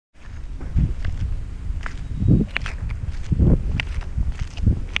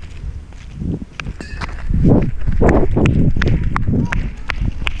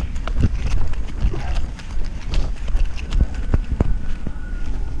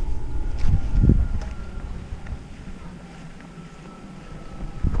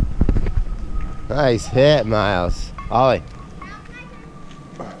Nice hit, Miles. Ollie.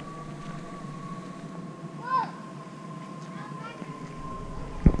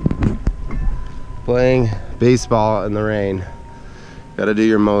 Playing baseball in the rain. Gotta do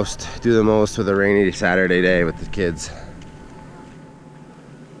the most with a rainy Saturday day with the kids.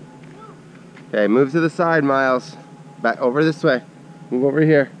 Okay, move to the side, Miles. Back over this way. Move over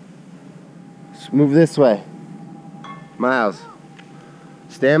here. Move this way. Miles,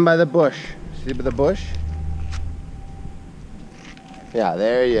 stand by the bush. See by the bush? Yeah,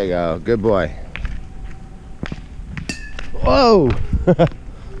 there you go. Good boy. Whoa!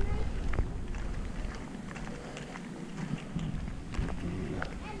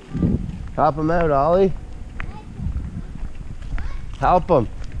 Help him out, Ollie. Help him.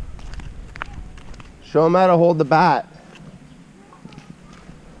 Show him how to hold the bat.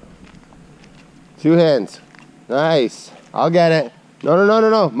 2 hands. Nice. I'll get it.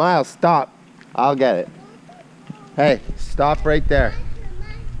 No. Miles, stop. I'll get it. Hey, stop right there.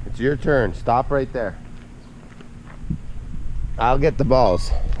 It's your turn. Stop right there. I'll get the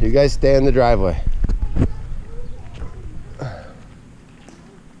balls. You guys stay in the driveway.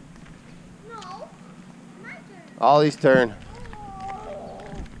 Ollie's turn.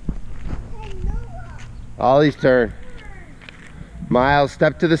 Ollie's turn. Miles,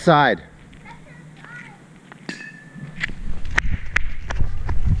 step to the side.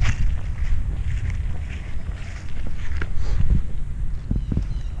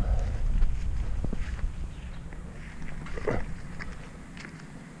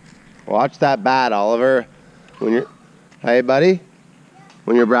 Watch that bat, Oliver. When you're, hey buddy,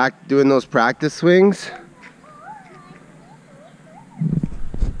 when you're doing those practice swings.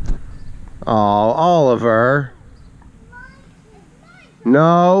 Oh, Oliver.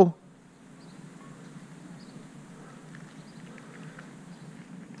 No.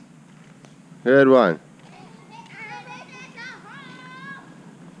 Good one.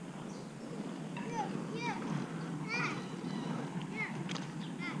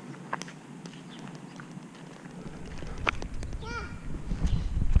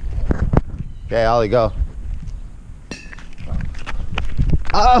 Okay, Ollie, go.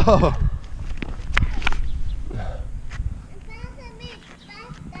 Oh!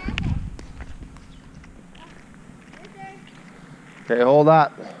 Okay, hold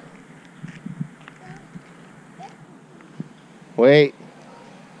up. Wait.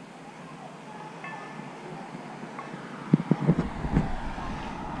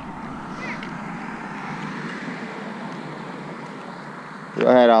 Go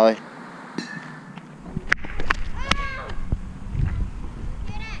ahead, Ollie.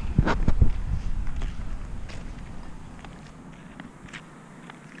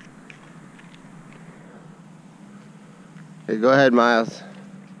 Okay, go ahead, Miles.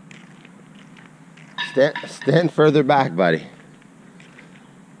 Stand further back, buddy.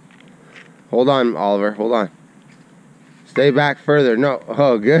 Hold on, Oliver. Hold on. Stay back further. No.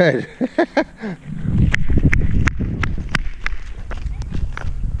 Oh, good.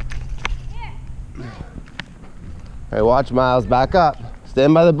 Hey, watch, Miles. Back up.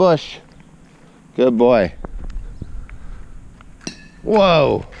 Stand by the bush. Good boy.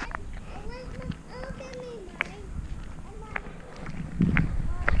 Whoa.